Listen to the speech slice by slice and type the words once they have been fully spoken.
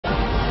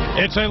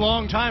It's a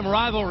long-time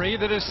rivalry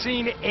that has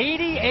seen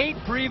 88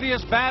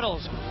 previous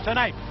battles.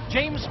 Tonight,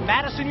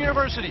 Madison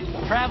University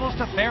travels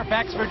to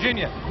Fairfax,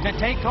 Virginia to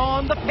take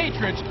on the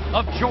Patriots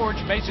of George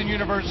Mason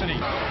University.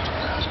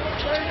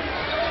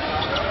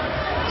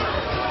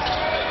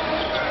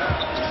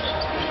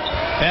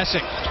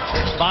 Bessick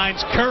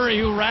finds Curry,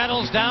 who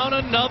rattles down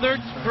another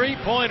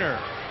three-pointer.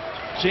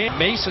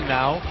 Mason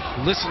now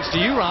listens to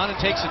you, Ron, and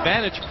takes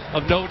advantage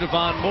of no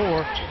Devon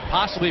Moore,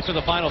 possibly for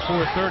the final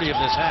 4:30 of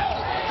this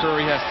half.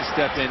 Curry has to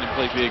step in and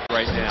play big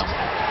right now.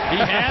 He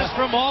has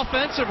from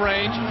offensive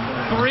range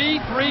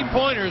 3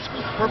 three-pointers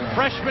for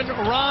freshman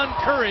Ron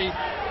Curry.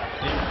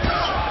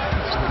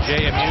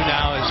 JMU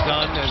now has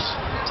done as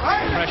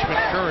freshman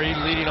Curry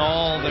leading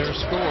all their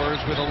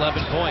scores with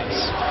 11 points.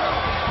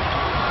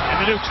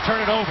 And the Dukes turn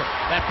it over.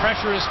 That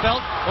pressure is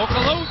felt.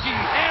 Okoloji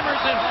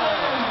hammers it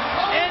home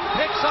and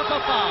picks up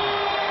a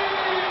foul.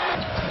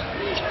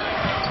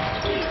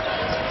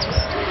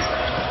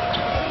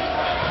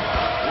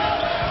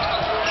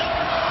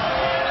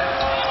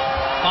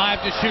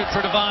 To shoot for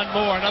Devon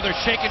Moore. Another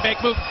shake and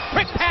bake move.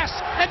 Quick pass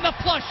and the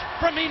flush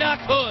from Enoch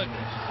Hood.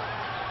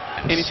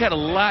 And he's had a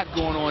lot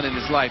going on in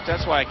his life.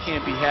 That's why I can't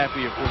be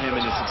happier for him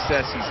and the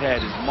success he's had.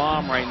 His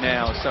mom right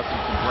now is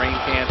suffering from brain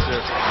cancer.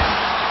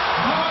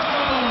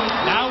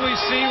 Now we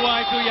see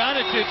why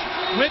Gujanicic,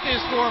 with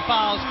his 4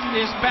 fouls,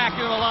 is back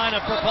in the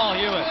lineup for Paul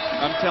Hewitt.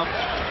 I'm telling you.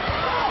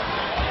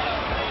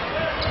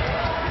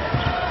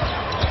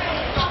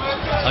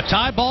 A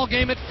tie ball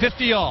game at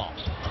 50-all.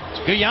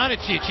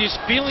 Gujanicic is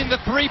feeling the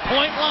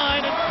three-point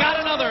line and got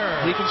another.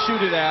 He can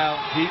shoot it out.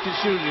 He can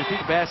shoot it. He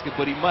can basket,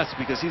 but he must,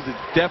 because he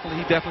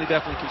definitely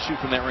can shoot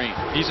from that range.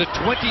 He's a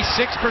 26%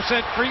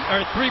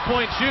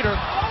 three-point shooter.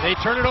 They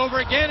turn it over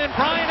again, and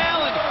Brian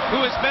Allen, who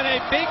has been a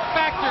big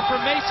factor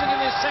for Mason in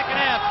this second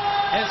half,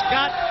 has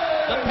got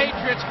the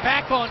Patriots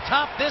back on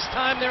top. This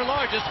time their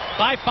largest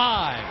by 5.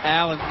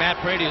 Allen, Matt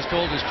Brady has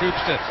told his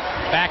troops to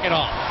back it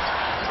off.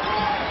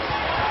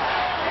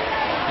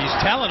 He's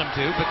telling them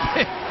to, but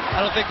I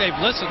don't think they've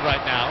listened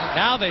right now.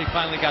 Now they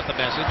finally got the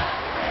message,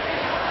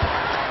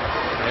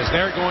 as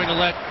they're going to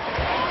let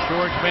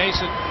George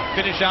Mason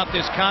finish out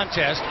this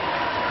contest.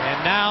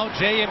 And now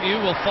JMU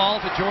will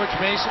fall to George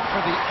Mason for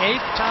the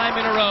 8th time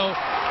in a row,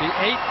 the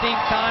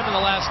 18th time in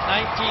the last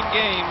 19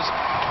 games,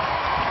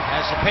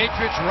 as the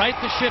Patriots right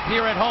the ship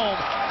here at home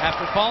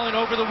after falling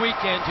over the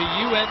weekend to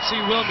UNC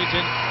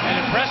Wilmington.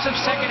 An impressive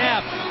second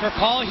half for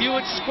Paul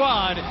Hewitt's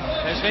squad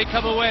as they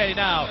come away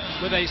now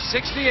with a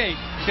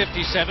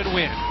 68-57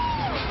 win.